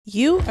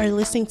You are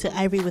listening to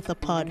Ivory with a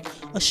Pod,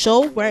 a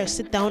show where I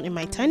sit down in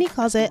my tiny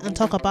closet and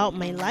talk about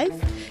my life,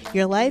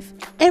 your life,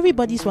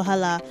 everybody's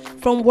wahala,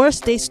 from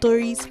worst day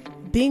stories,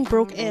 being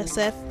broke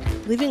ASF,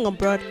 living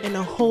abroad, and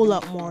a whole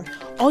lot more.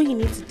 All you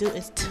need to do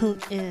is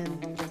tune in.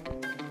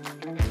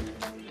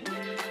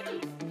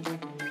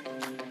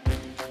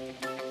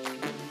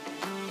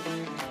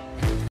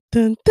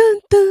 Dun, dun,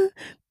 dun,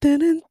 dun,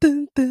 dun,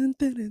 dun, dun,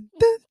 dun,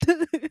 dun,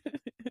 dun.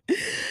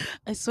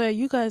 I swear,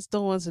 you guys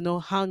don't want to know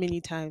how many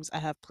times I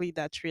have played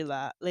that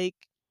trailer. Like,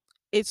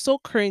 it's so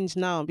cringe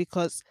now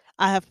because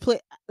I have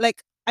played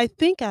like I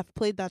think I've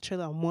played that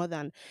trailer more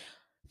than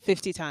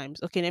 50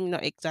 times. Okay, let me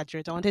not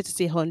exaggerate. I wanted to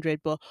say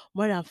 100, but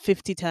more than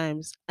 50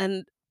 times.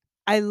 And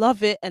I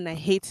love it and I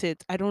hate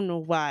it. I don't know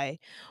why.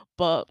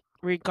 But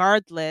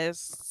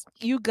regardless,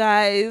 you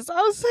guys,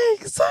 I'm so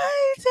excited.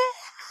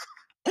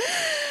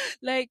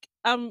 Like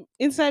I'm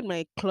inside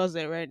my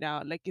closet right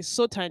now. Like it's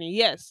so tiny.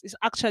 Yes, it's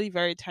actually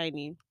very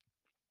tiny.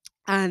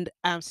 And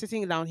I'm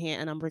sitting down here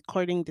and I'm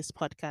recording this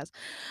podcast.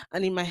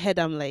 And in my head,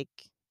 I'm like,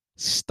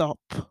 stop,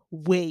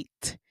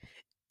 wait,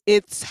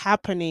 it's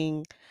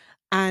happening.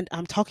 And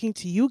I'm talking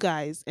to you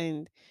guys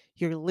and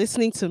you're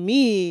listening to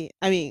me.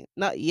 I mean,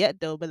 not yet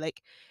though, but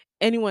like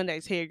anyone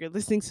that's here, you're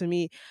listening to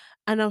me.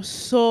 And I'm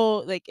so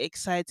like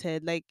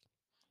excited. Like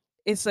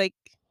it's like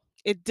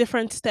a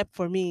different step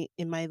for me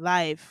in my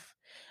life.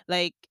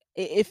 Like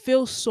it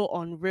feels so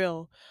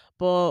unreal.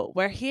 But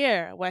we're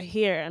here,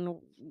 and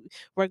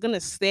we're gonna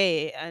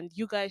stay. And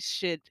you guys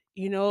should,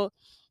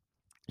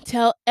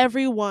 tell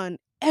everyone,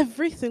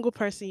 every single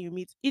person you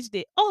meet each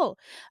day. Oh,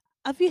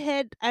 have you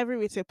heard Ivory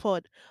with a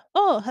pod?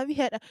 Oh, have you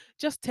heard?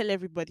 Just tell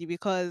everybody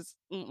because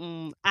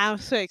I'm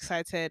so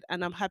excited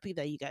and I'm happy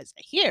that you guys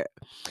are here.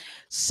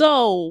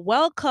 So,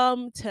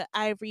 welcome to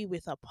Ivory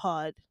with a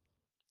pod.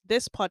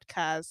 This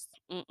podcast,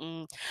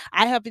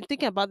 I have been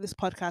thinking about this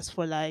podcast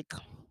for like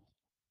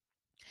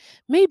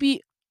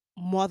maybe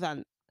more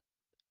than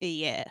a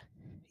year.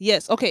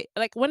 Yes, okay.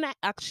 Like when I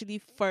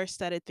actually first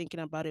started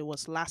thinking about it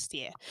was last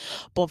year.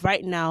 But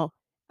right now,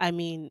 I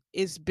mean,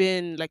 it's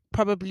been like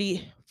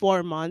probably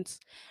 4 months.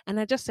 And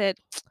I just said,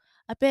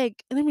 I beg,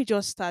 let me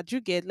just start. You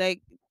get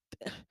like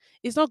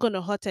it's not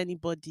gonna hurt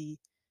anybody.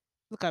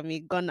 Look at me,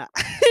 gonna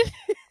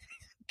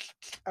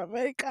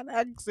American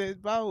accent,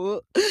 wow.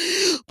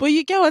 But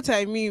you get what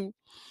I mean.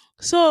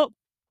 So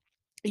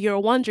you're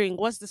wondering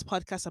what's this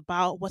podcast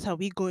about? What are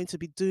we going to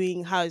be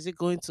doing? How is it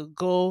going to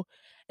go?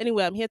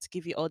 Anyway, I'm here to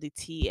give you all the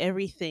tea,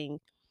 everything.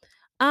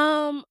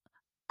 Um,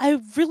 I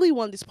really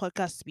want this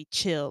podcast to be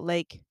chill,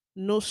 like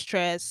no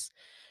stress,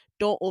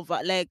 don't over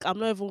like I'm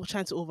not even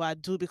trying to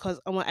overdo because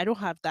I don't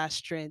have that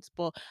strength,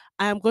 but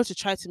I am going to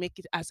try to make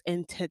it as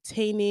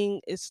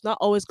entertaining. It's not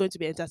always going to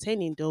be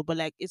entertaining though, but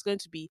like it's going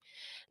to be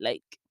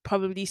like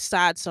probably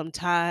sad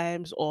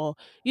sometimes or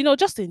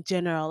just in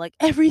general, like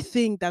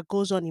everything that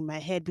goes on in my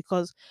head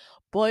because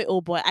boy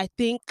oh boy, I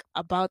think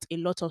about a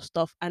lot of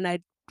stuff and I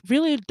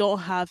really don't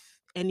have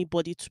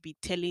anybody to be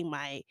telling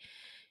my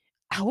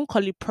I won't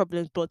call it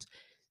problems, but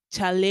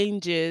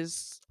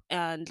challenges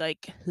and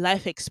like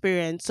life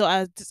experience. So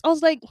I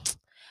was like,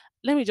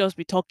 let me just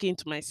be talking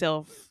to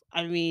myself.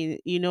 I mean,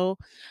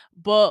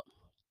 but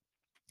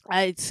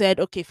I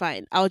said, okay,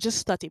 fine. I'll just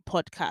start a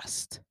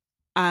podcast.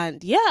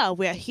 And yeah,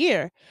 we're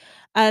here.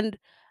 And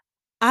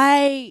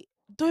I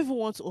don't even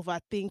want to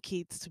overthink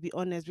it to be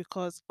honest,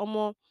 because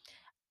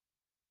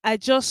I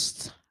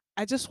just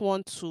I just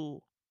want to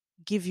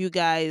give you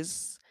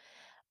guys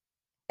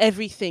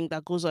everything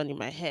that goes on in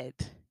my head.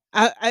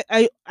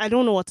 I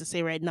don't know what to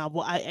say right now,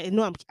 but I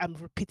know I'm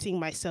repeating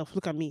myself.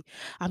 Look at me.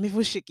 I'm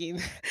even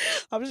shaking.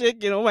 I'm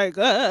shaking. Oh my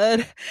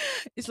god.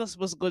 It's not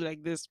supposed to go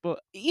like this, but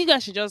you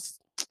guys should just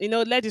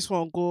let this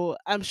one go.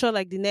 I'm sure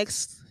like the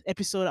next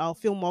episode I'll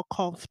feel more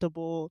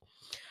comfortable.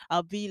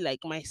 I'll be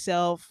like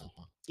myself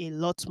a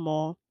lot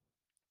more.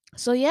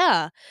 So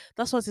yeah,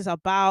 that's what it's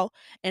about.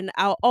 And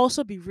I'll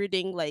also be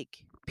reading like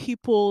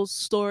people's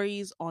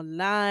stories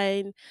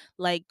online,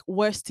 like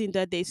worst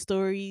Tinder day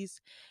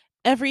stories,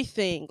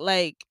 everything,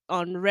 like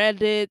on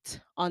Reddit,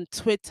 on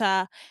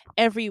Twitter,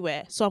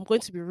 everywhere. So I'm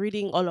going to be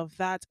reading all of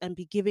that and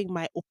be giving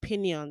my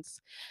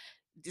opinions.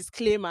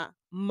 Disclaimer,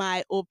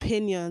 my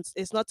opinions.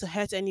 It's not to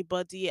hurt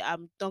anybody.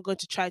 I'm not going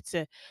to try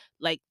to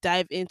like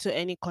dive into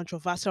any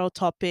controversial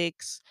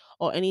topics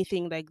or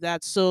anything like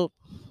that. So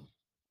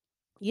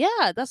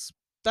yeah, that's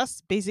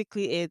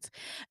basically it.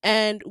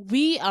 And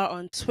we are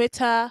on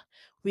Twitter,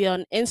 we are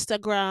on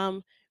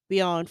Instagram, we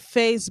are on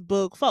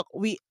Facebook. Fuck,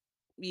 we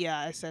yeah,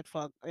 I said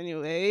fuck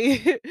anyway.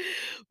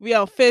 We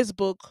are on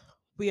Facebook,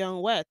 we are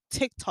on where?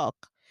 TikTok.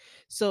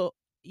 So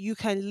you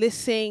can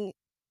listen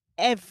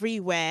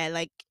everywhere,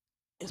 like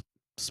s-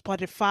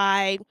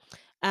 Spotify,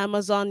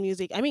 Amazon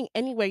Music. I mean,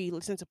 anywhere you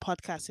listen to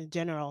podcasts in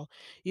general,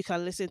 you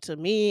can listen to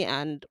me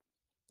and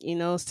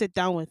sit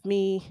down with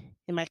me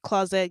in my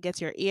closet,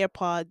 get your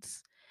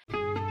earpods.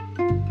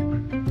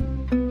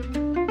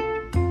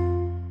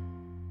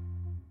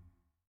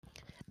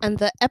 And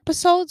the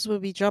episodes will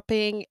be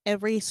dropping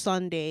every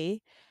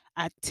Sunday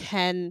at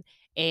 10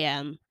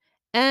 a.m.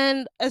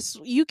 And as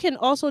you can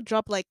also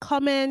drop like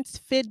comments,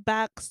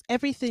 feedbacks,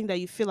 everything that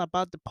you feel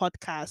about the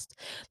podcast.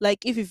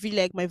 Like if you feel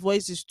like my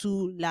voice is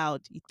too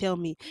loud, you tell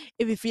me.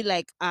 If you feel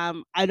like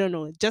I don't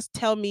know, just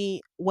tell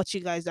me what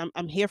you guys,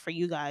 I'm here for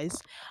you guys.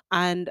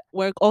 And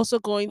we're also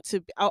going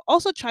to I'll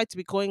also try to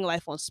be going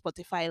live on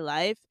Spotify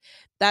Live.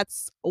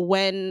 That's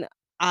when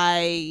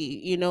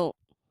I,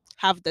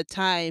 have the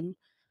time,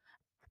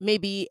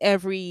 maybe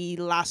every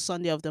last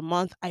Sunday of the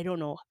month. I don't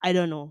know. I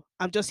don't know.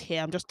 I'm just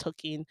here. I'm just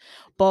talking.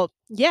 But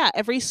yeah,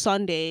 every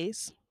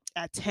Sundays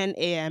at 10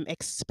 a.m.,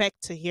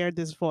 expect to hear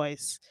this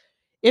voice.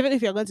 Even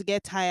if you're going to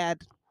get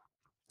tired,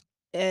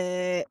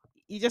 uh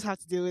you just have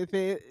to deal with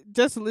it,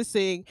 just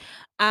listen.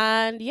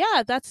 And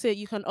yeah, that's it.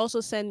 You can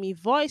also send me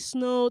voice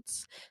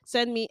notes,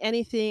 send me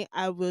anything.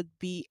 I would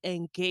be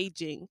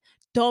engaging.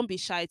 Don't be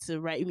shy to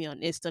write me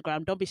on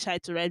Instagram, don't be shy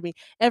to write me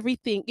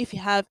everything. If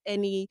you have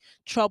any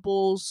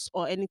troubles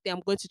or anything, I'm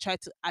going to try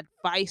to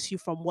advise you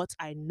from what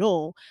I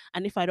know.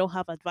 And if I don't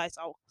have advice,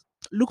 I'll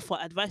look for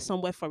advice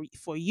somewhere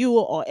for you,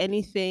 or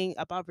anything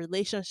about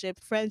relationship,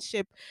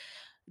 friendship,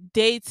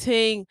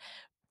 dating,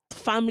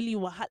 family,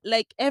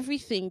 like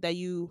everything that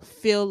you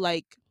feel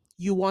like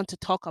you want to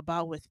talk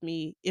about with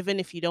me. Even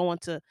if you don't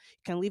want to,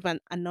 you can leave an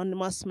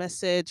anonymous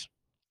message.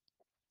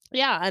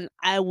 Yeah, and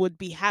I would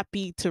be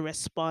happy to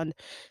respond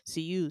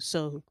to you.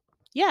 So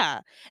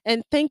yeah,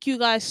 and thank you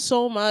guys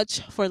so much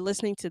for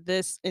listening to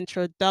this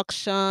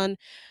introduction.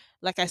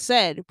 Like I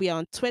said, we're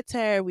on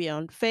Twitter, we're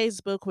on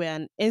Facebook, we're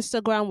on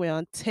Instagram, we're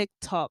on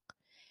TikTok.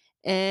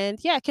 And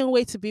yeah, I can't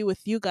wait to be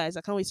with you guys.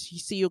 I can't wait to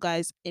see you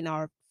guys in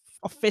our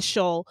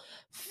official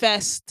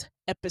first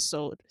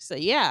episode. So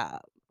yeah.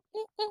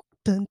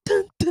 Dun,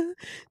 dun, dun,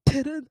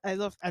 dun, dun. I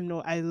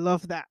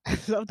love that. I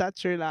love that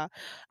trailer.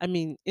 I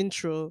mean,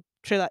 intro,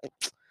 trailer.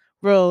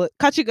 Bro,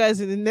 catch you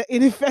guys in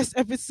the first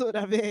episode,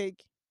 I beg.